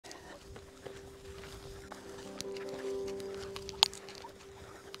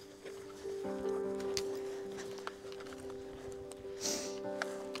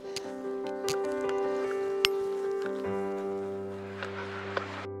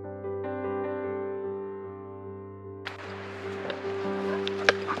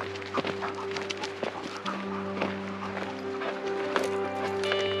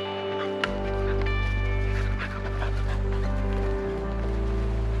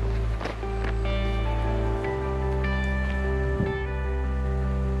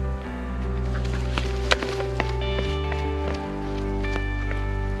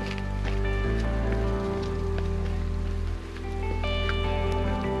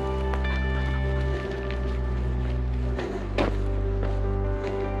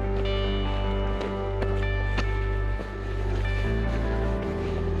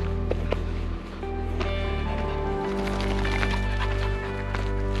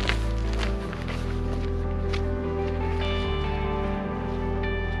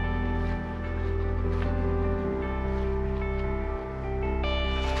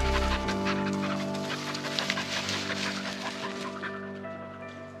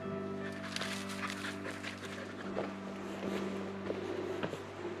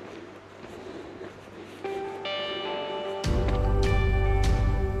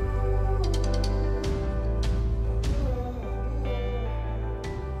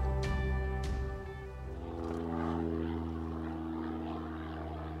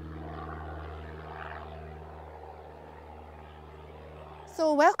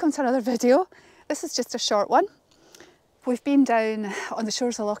So welcome to another video. This is just a short one. We've been down on the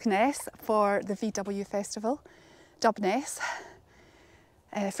shores of Loch Ness for the VW festival, Dubness,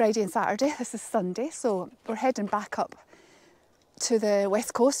 Friday and Saturday. This is Sunday, so we're heading back up to the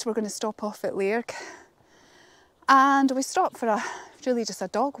west coast. We're going to stop off at Lairg, and we stopped for really just a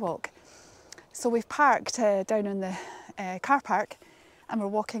dog walk. So we've parked down in the car park, and we're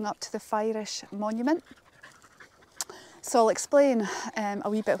walking up to the Fyrish Monument. So I'll explain a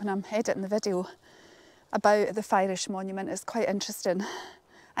wee bit when I'm editing the video about the Fyrish Monument. It's quite interesting,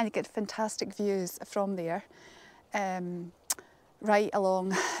 and you get fantastic views from there, right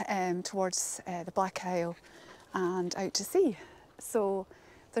along towards the Black Isle and out to sea. So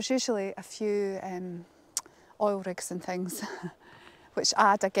there's usually a few oil rigs and things which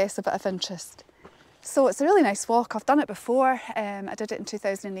add, I guess, a bit of interest. So it's a really nice walk. I've done it before. I did it in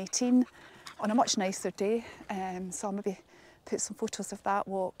 2018 on a much nicer day, so I'll maybe put some photos of that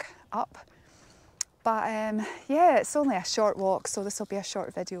walk up. But yeah, it's only a short walk, so this will be a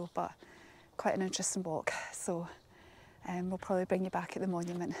short video, but quite an interesting walk. So we'll probably bring you back at the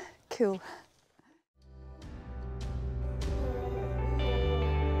monument. Cool.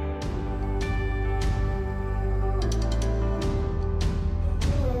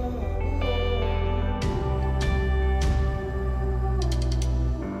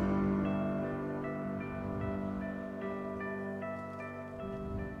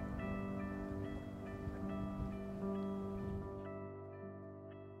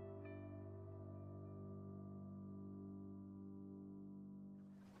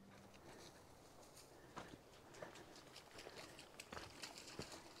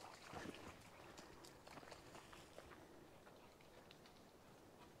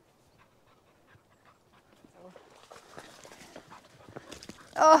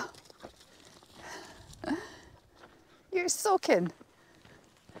 Oh, you're soaking.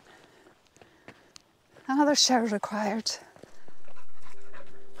 Another shower required.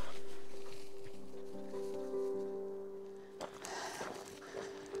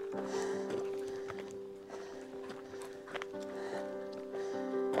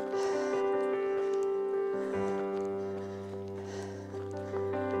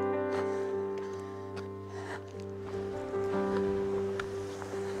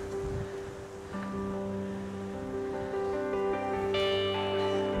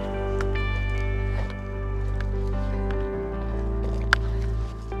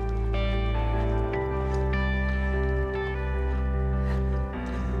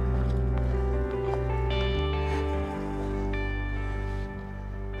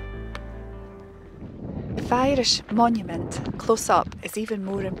 The Fyrish Monument close up is even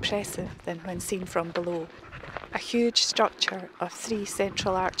more impressive than when seen from below. A huge structure of 3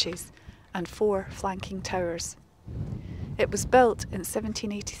 central arches and 4 flanking towers. It was built in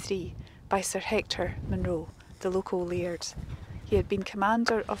 1783 by Sir Hector Munro, the local laird. He had been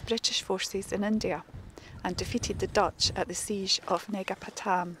commander of British forces in India and defeated the Dutch at the siege of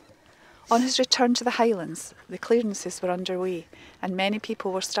Negapatam. On his return to the Highlands, the clearances were underway and many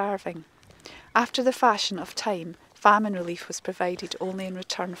people were starving. After the fashion of time, famine relief was provided only in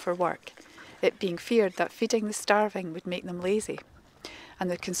return for work, it being feared that feeding the starving would make them lazy, and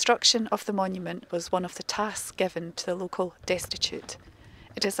the construction of the monument was one of the tasks given to the local destitute.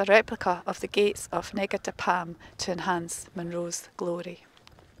 It is a replica of the gates of Negapatam to enhance Munro's glory.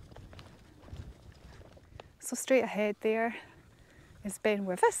 So straight ahead there is Ben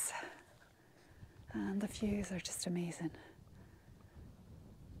Wyvis, and the views are just amazing.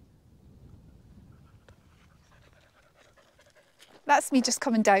 That's me just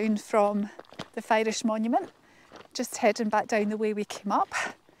coming down from the Fyrish Monument, just heading back down the way we came up.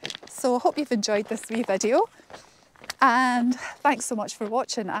 So I hope you've enjoyed this wee video, and thanks so much for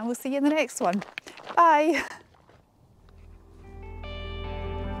watching, and we'll see you in the next one. Bye!